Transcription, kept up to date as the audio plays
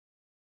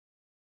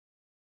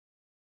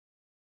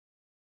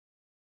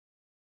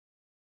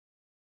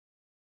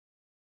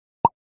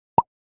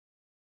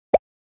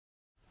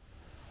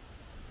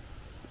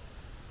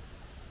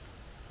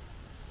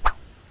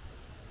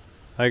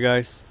Hi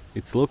guys,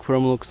 it's Luke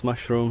from Luke's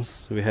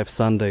Mushrooms. We have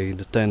Sunday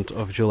the 10th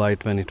of July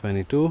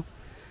 2022.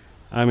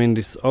 I'm in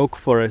this oak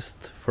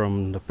forest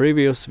from the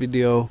previous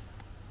video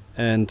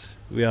and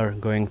we are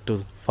going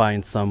to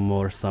find some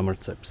more summer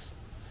ceps.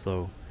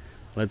 So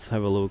let's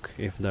have a look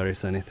if there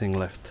is anything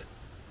left.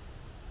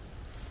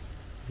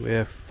 We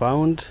have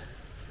found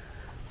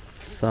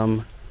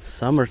some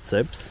summer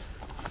ceps.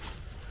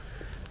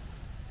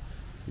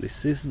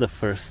 This is the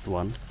first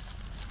one.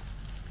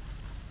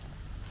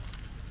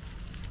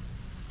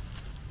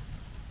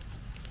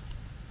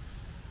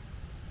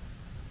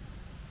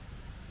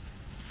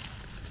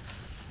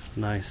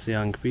 Nice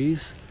young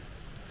piece,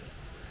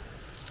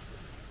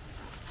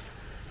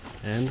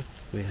 and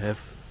we have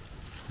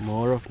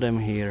more of them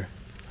here.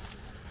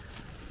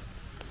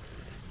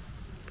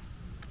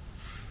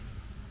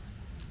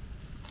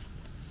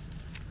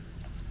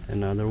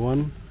 Another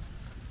one.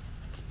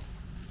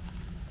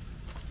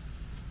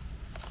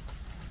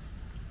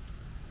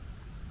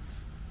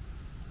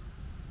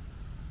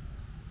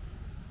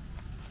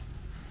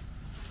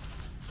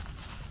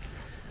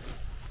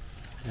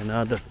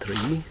 Another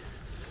three.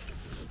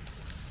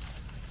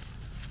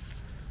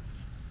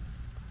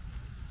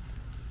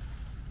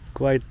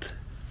 Quite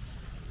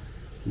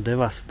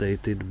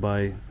devastated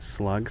by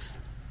slugs,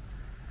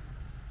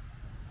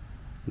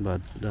 but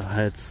the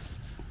heads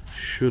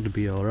should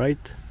be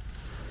alright.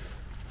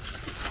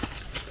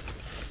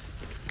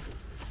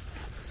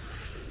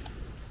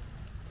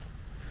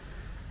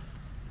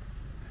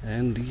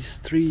 And these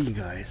three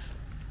guys,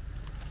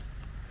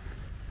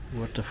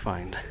 what a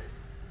find.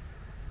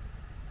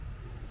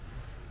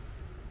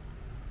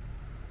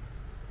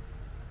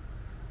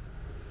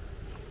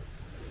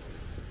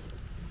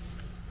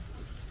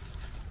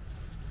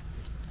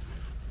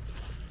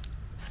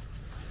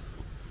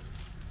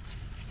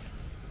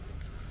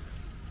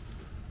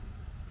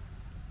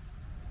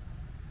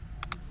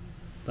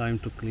 Time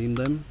to clean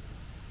them.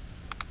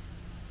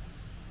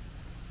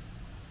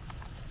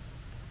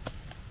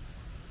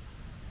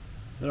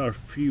 There are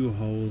few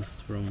holes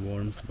from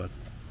worms, but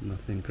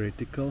nothing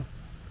critical.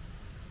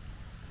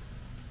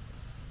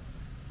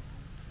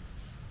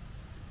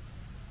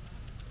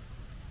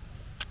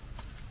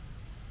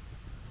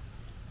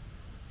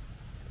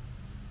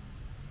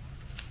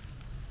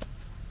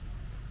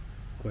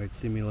 Quite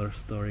similar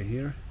story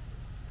here.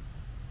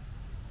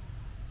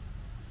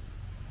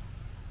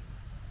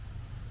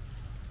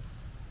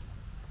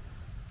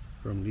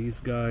 From these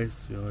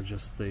guys, you'll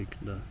just take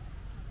the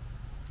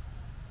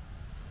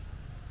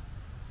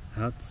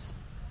huts.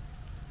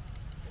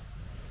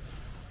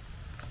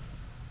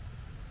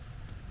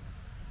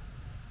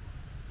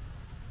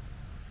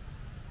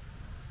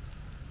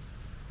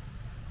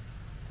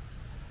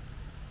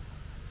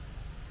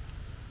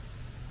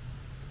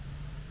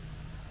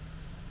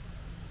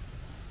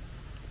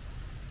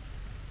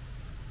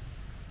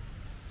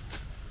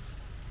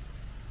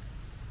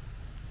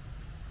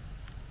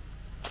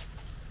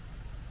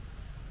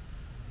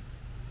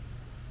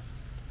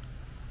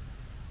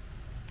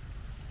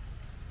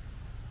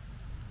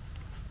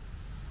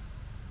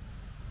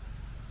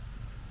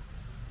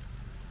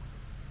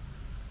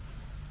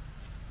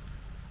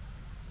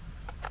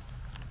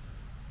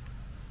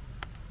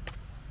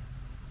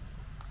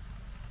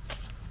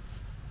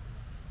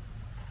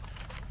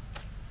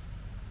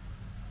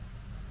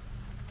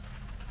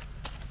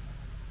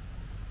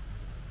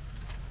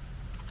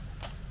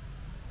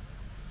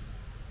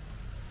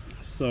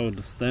 So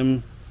the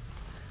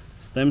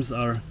stems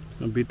are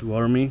a bit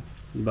wormy,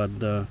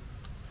 but the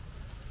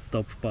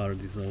top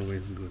part is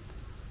always good.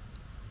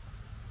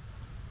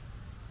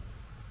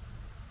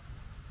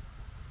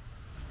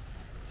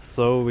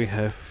 So we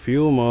have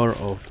few more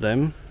of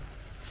them.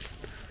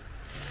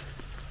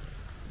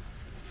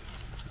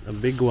 A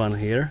big one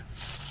here.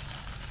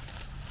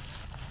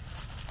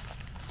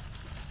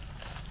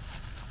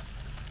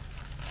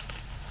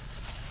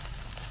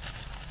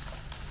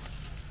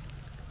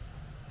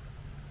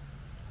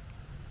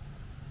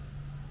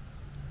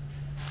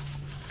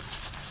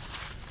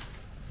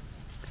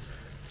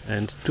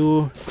 And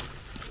two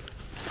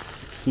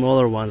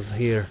smaller ones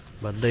here,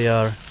 but they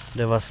are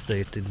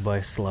devastated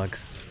by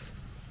slugs.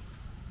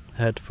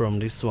 Head from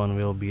this one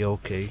will be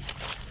okay.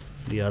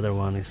 The other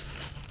one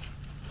is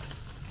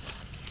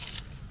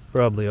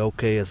probably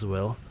okay as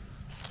well.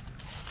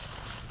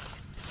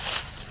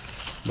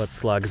 But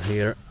slugs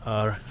here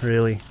are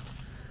really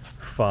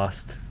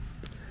fast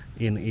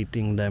in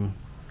eating them.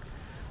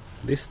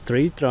 This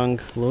tree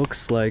trunk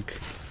looks like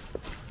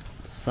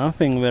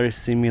something very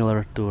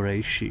similar to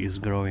reishi is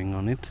growing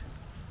on it.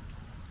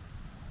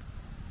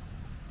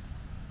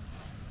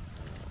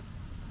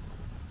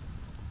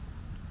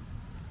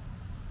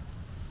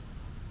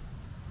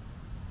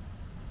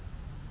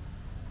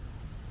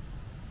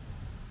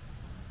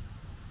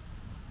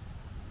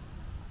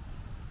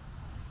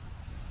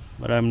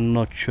 But I'm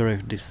not sure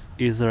if this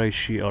is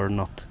reishi or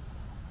not.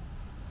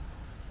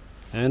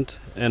 And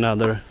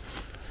another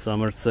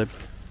summer cep,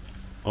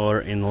 or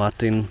in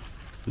Latin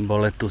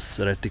Boletus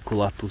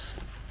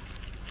reticulatus.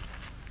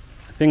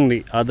 I think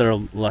the other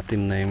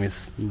Latin name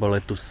is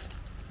Boletus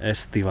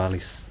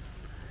aestivalis.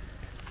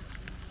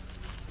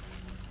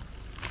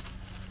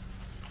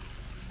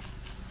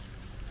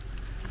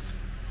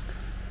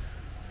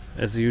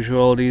 As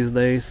usual these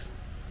days,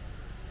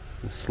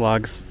 the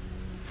slugs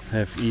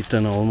have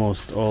eaten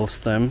almost all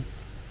stem.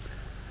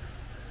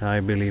 I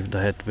believe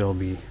the head will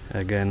be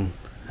again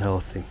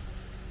healthy.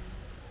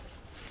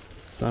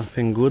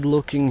 Something good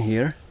looking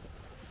here.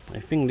 I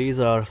think these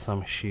are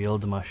some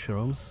shield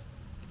mushrooms.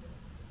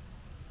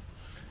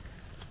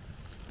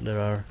 There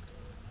are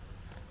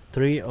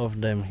 3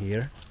 of them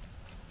here.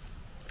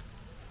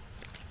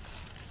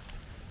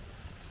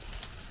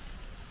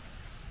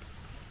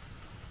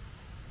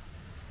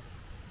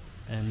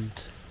 And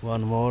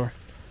one more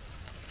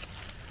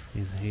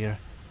is here.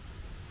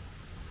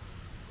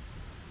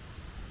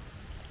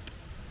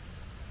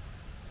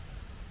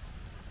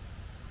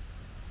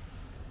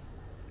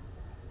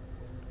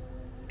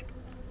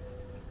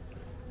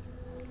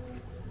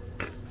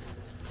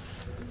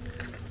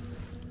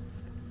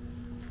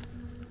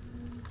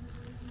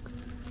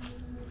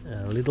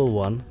 A little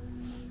one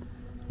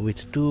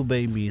with 2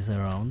 babies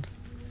around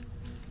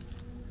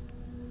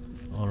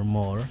or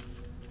more.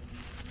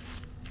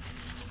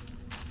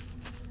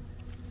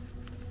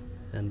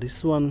 And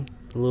this one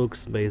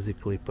looks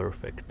basically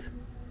perfect.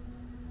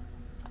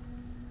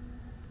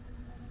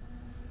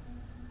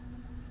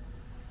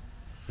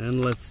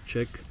 And let's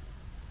check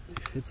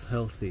if it's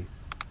healthy.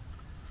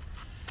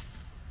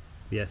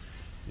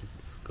 Yes,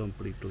 it's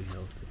completely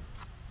healthy.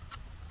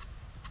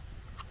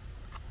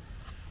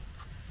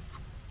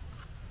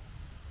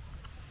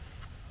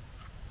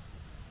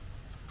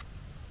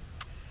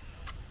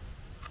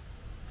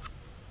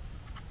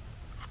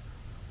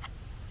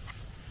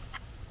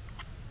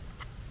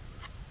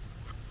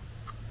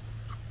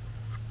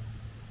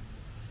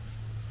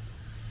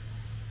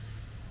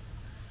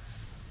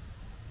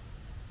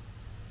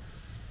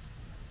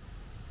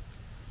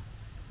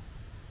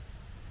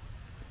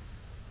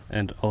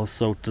 And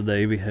also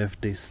today we have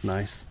this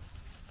nice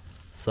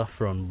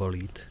saffron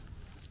bolete.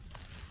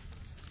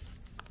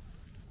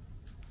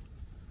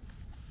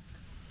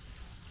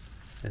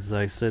 As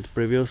I said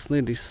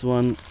previously, this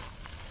one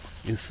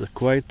is a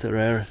quite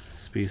rare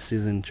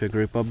species in Czech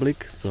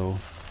Republic, so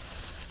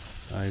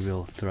I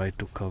will try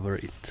to cover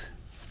it.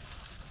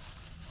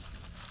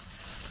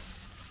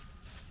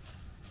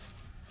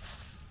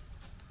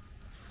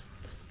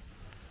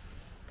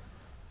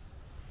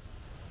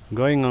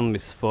 Going on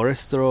this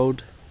forest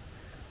road,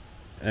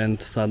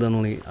 and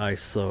suddenly I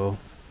saw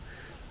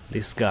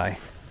this guy.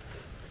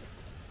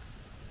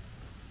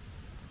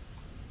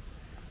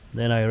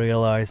 Then I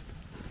realized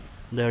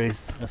there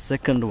is a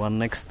second one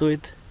next to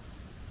it,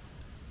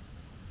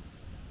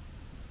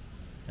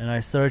 and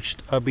I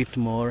searched a bit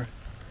more.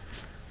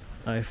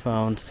 I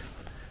found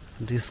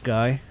this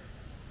guy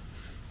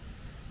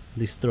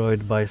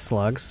destroyed by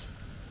slugs,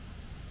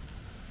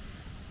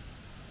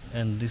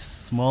 and this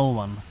small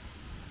one.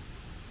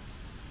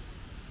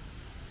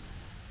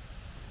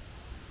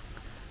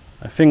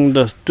 I think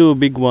the 2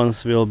 big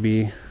ones will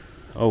be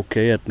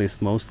okay, at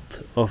least most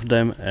of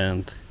them,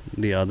 and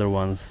the other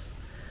ones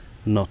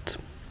not.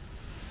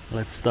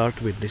 Let's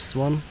start with this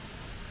one.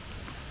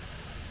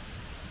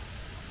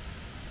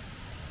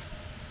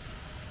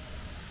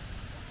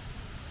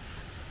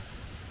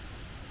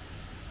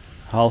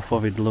 Half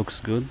of it looks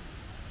good.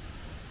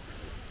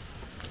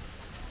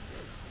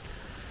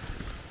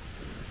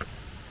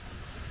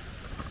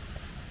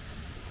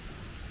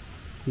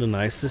 The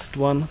nicest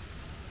one.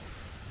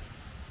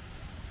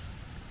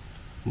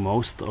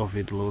 Most of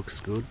it looks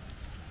good,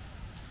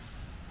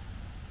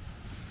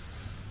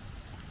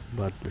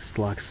 but the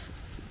slugs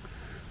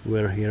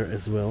were here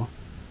as well.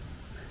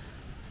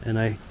 And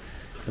a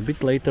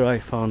bit later I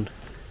found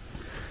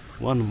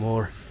one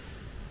more.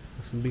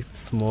 It's a bit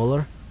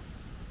smaller,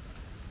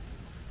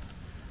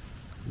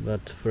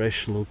 but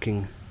fresh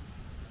looking.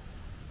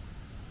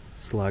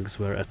 Slugs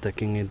were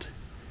attacking it,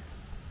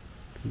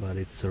 but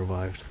it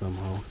survived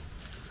somehow.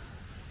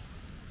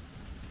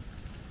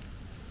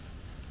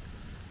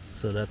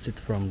 So that's it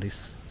from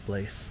this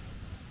place.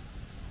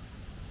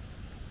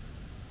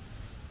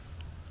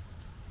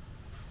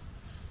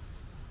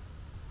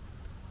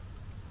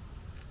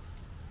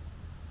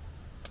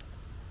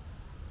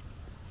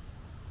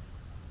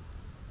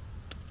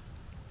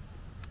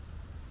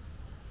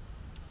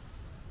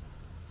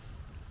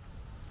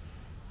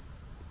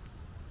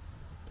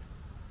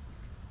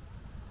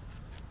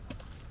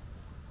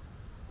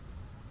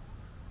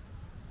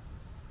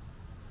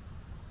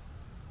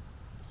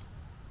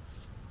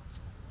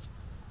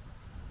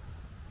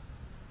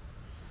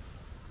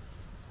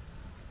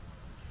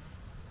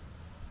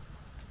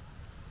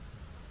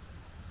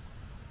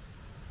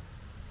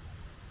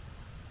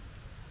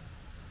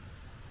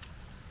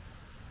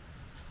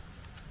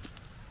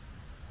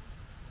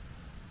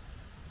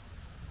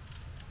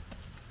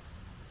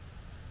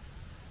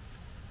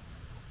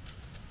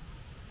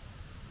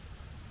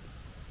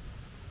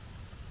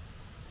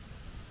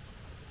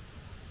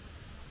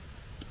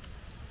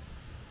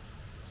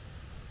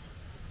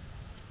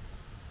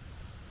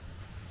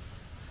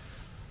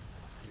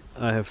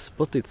 I have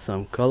spotted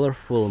some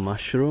colorful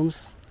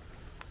mushrooms.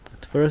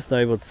 At first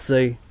I would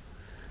say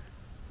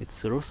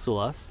it's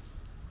russulas,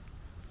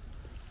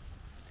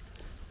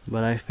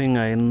 but I think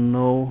I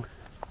know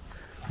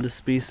the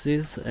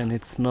species and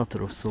it's not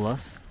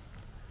russulas.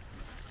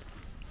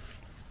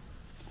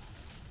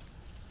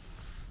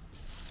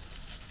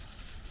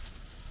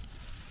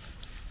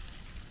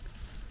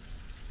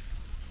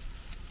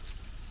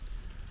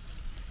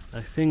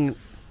 I think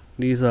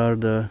these are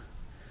the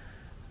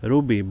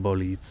ruby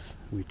boletes,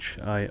 which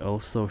I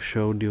also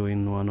showed you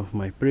in one of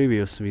my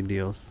previous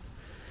videos.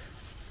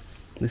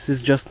 This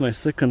is just my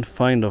second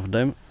find of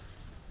them,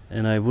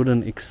 and I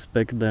wouldn't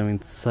expect them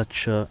in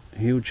such a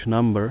huge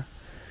number.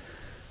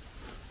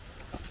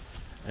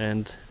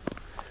 And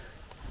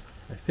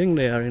I think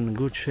they are in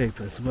good shape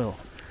as well,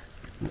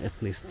 at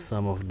least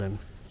some of them.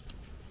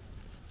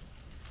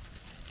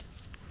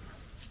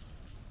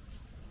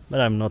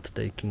 But I'm not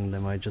taking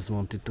them, I just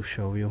wanted to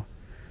show you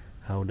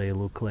how they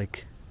look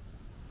like.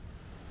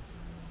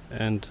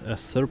 And a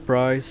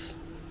surprise,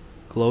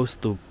 close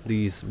to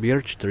these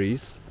birch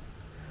trees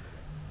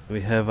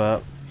we have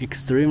a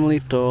extremely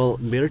tall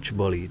birch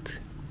bolete.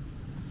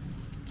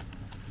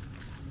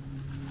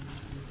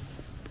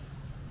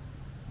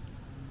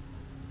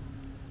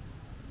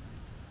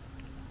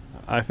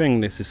 I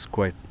think this is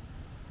quite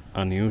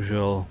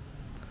unusual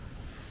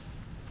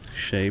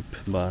shape,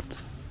 but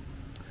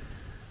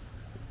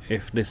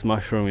if this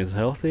mushroom is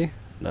healthy,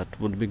 that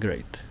would be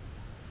great.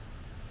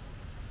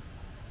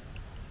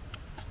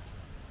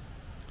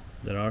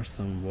 There are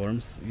some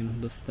worms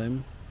in the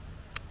stem.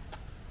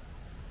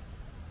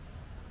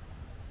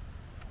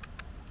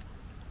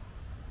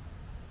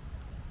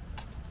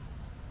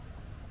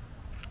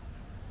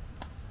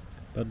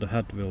 But the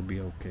hut will be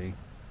okay.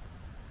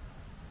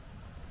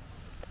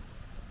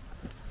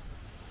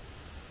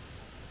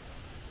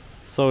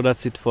 So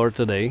that's it for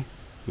today.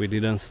 We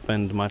didn't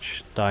spend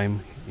much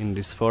time in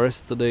this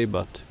forest today,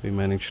 but we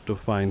managed to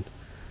find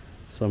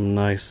some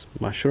nice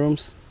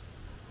mushrooms.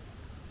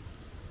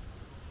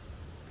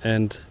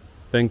 And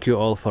thank you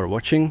all for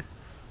watching.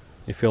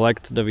 If you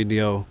liked the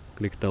video,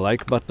 click the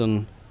like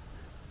button.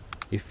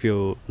 If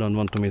you don't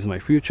want to miss my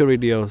future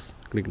videos,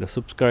 click the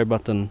subscribe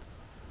button.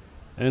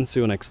 And see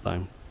you next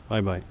time.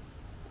 Bye bye.